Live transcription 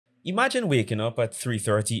Imagine waking up at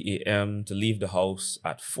 3:30 a.m. to leave the house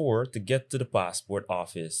at 4 to get to the passport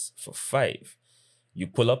office for 5. You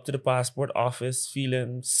pull up to the passport office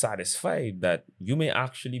feeling satisfied that you may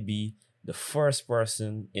actually be the first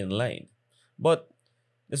person in line. But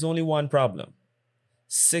there's only one problem.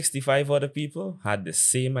 65 other people had the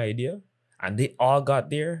same idea and they all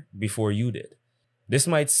got there before you did. This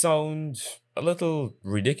might sound a little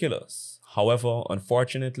ridiculous. However,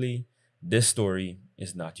 unfortunately, this story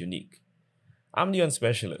is not unique. I'm the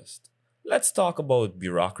unspecialist. Let's talk about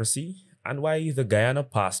bureaucracy and why the Guyana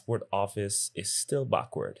Passport Office is still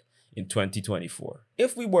backward in 2024.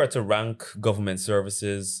 If we were to rank government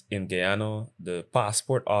services in Guyana, the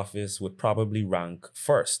Passport Office would probably rank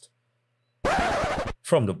first.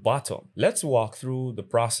 From the bottom, let's walk through the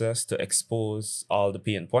process to expose all the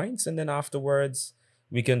pain points, and then afterwards,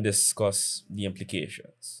 we can discuss the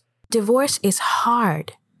implications. Divorce is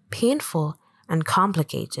hard, painful, and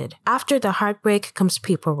complicated. After the heartbreak comes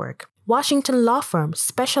paperwork. Washington Law Firm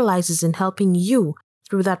specializes in helping you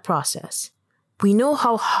through that process. We know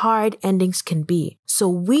how hard endings can be, so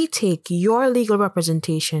we take your legal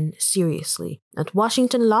representation seriously. At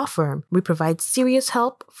Washington Law Firm, we provide serious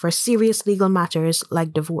help for serious legal matters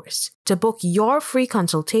like divorce. To book your free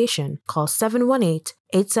consultation, call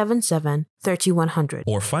 718-877-3100.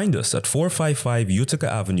 Or find us at 455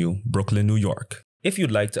 Utica Avenue, Brooklyn, New York. If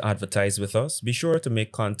you'd like to advertise with us, be sure to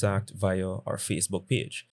make contact via our Facebook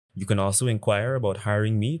page. You can also inquire about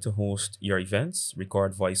hiring me to host your events,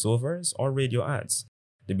 record voiceovers, or radio ads.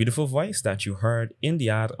 The beautiful voice that you heard in the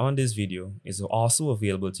ad on this video is also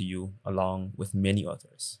available to you along with many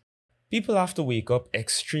others. People have to wake up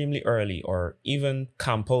extremely early or even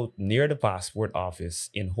camp out near the passport office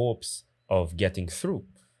in hopes of getting through.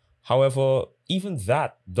 However, even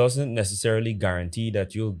that doesn't necessarily guarantee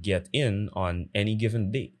that you'll get in on any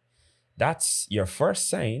given day. That's your first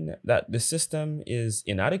sign that the system is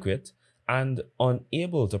inadequate and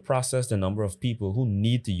unable to process the number of people who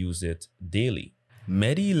need to use it daily.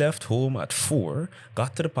 Mehdi left home at 4,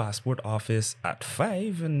 got to the passport office at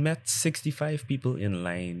 5, and met 65 people in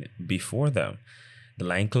line before them. The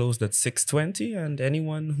line closed at 6:20, and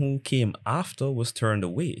anyone who came after was turned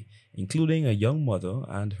away, including a young mother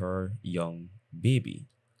and her young baby.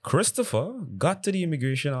 Christopher got to the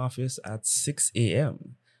immigration office at 6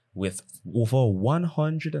 a.m. with over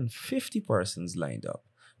 150 persons lined up,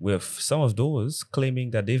 with some of those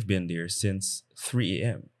claiming that they've been there since 3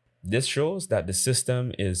 a.m. This shows that the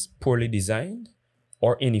system is poorly designed,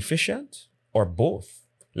 or inefficient, or both.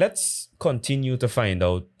 Let's continue to find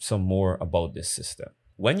out some more about this system.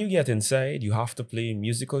 When you get inside, you have to play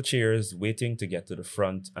musical chairs waiting to get to the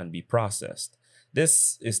front and be processed.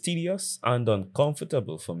 This is tedious and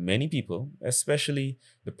uncomfortable for many people, especially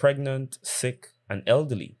the pregnant, sick, and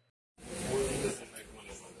elderly.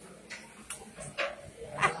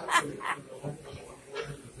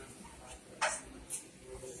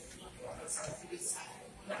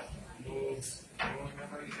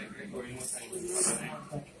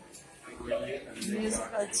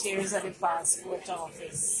 Musical chairs at the passport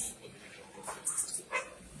office.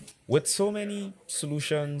 With so many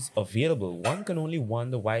solutions available, one can only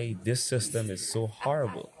wonder why this system is so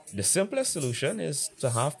horrible. The simplest solution is to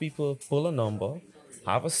have people pull a number,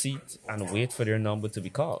 have a seat, and wait for their number to be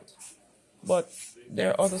called. But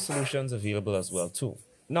there are other solutions available as well too.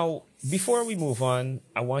 Now, before we move on,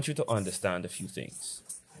 I want you to understand a few things.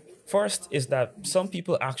 First is that some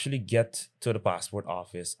people actually get to the passport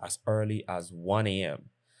office as early as 1 a.m.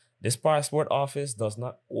 This passport office does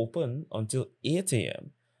not open until 8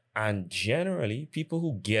 a.m. And generally, people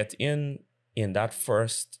who get in that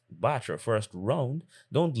first batch or first round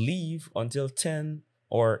don't leave until 10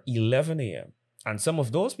 or 11 a.m. And some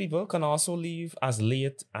of those people can also leave as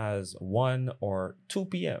late as 1 or 2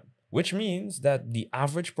 p.m., which means that the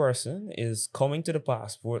average person is coming to the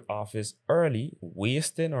passport office early,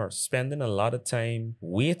 wasting or spending a lot of time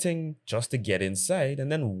waiting just to get inside. And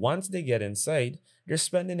then once they get inside, they're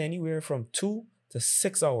spending anywhere from 2 to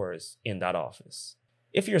 6 hours in that office.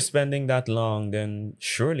 If you're spending that long, then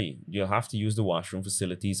surely you'll have to use the washroom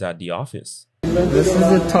facilities at the office. This is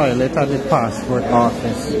the toilet at the passport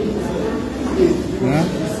office. Yeah?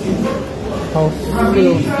 How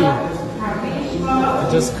filthy. I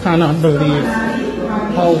just cannot believe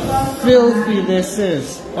how filthy this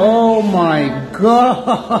is. Oh my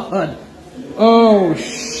God. Oh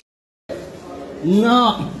shit.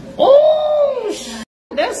 No. Oh shit.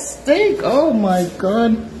 That steak. Oh my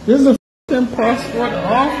God. This is a f***ing passport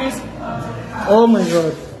office. Oh my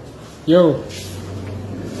God. Yo,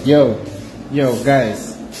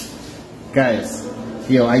 guys.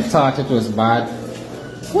 Yo, I thought it was bad.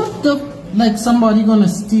 What the Like somebody gonna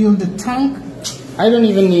steal the tank? I don't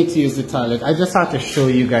even need to use the toilet. I just have to show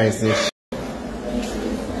you guys this.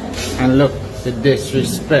 And look, the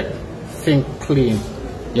disrespect. Think clean.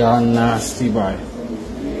 You're nasty boy.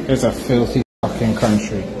 It's a filthy fucking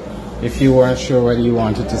country. If you weren't sure whether you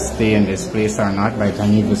wanted to stay in this place or not by the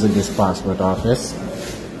time you visit this passport office,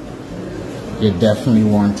 you definitely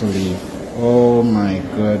want to leave. Oh my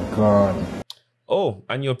good God. Oh,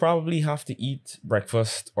 and you'll probably have to eat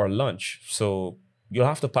breakfast or lunch, so you'll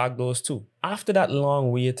have to pack those too. After that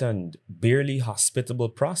long wait and barely hospitable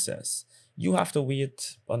process, you have to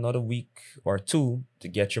wait another week or two to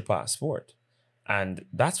get your passport. And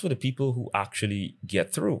that's for the people who actually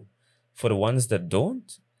get through. For the ones that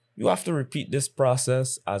don't, you have to repeat this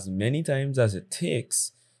process as many times as it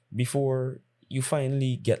takes before you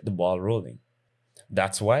finally get the ball rolling.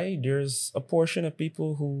 That's why there's a portion of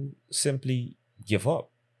people who simply give up.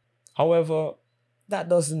 However, that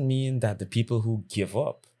doesn't mean that the people who give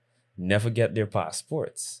up never get their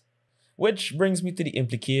passports. Which brings me to the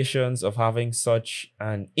implications of having such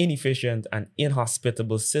an inefficient and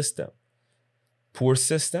inhospitable system. Poor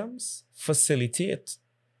systems facilitate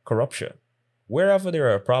corruption. Wherever there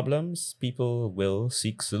are problems, people will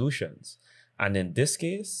seek solutions. And in this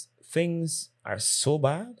case, things are so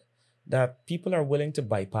bad that people are willing to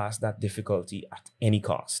bypass that difficulty at any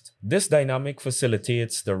cost. This dynamic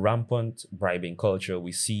facilitates the rampant bribing culture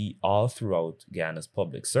we see all throughout Guyana's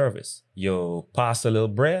public service. You pass a little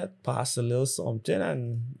bread, pass a little something,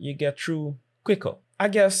 and you get through quicker. I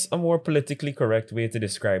guess a more politically correct way to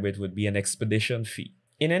describe it would be an expedition fee.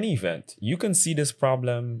 In any event, you can see this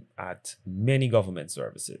problem at many government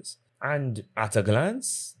services. And at a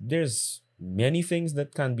glance, there's many things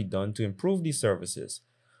that can be done to improve these services.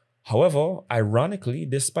 However, ironically,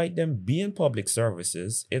 despite them being public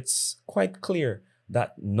services, it's quite clear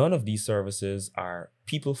that none of these services are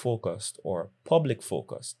people-focused or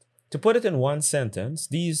public-focused. To put it in one sentence,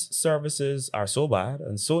 these services are so bad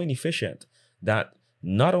and so inefficient that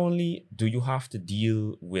not only do you have to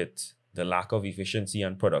deal with the lack of efficiency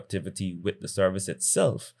and productivity with the service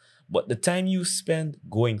itself, but the time you spend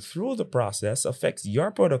going through the process affects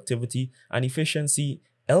your productivity and efficiency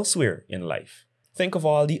elsewhere in life. Think of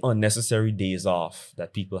all the unnecessary days off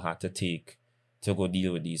that people had to take to go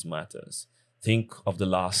deal with these matters. Think of the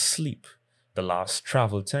lost sleep, the lost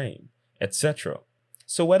travel time, etc.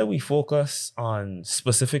 So whether we focus on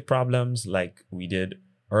specific problems like we did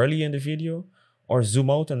early in the video, or zoom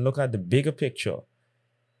out and look at the bigger picture,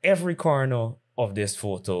 every corner of this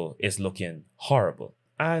photo is looking horrible.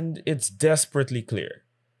 And it's desperately clear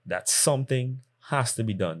that something has to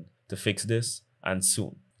be done to fix this, and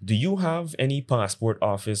soon. Do you have any passport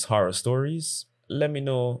office horror stories? Let me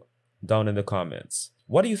know down in the comments.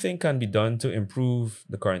 What do you think can be done to improve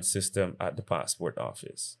the current system at the passport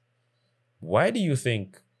office? Why do you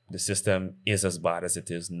think the system is as bad as it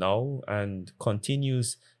is now and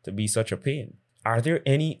continues to be such a pain? Are there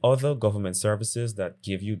any other government services that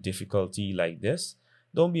give you difficulty like this?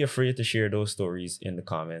 Don't be afraid to share those stories in the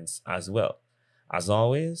comments as well. As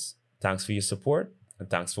always, thanks for your support and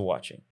thanks for watching.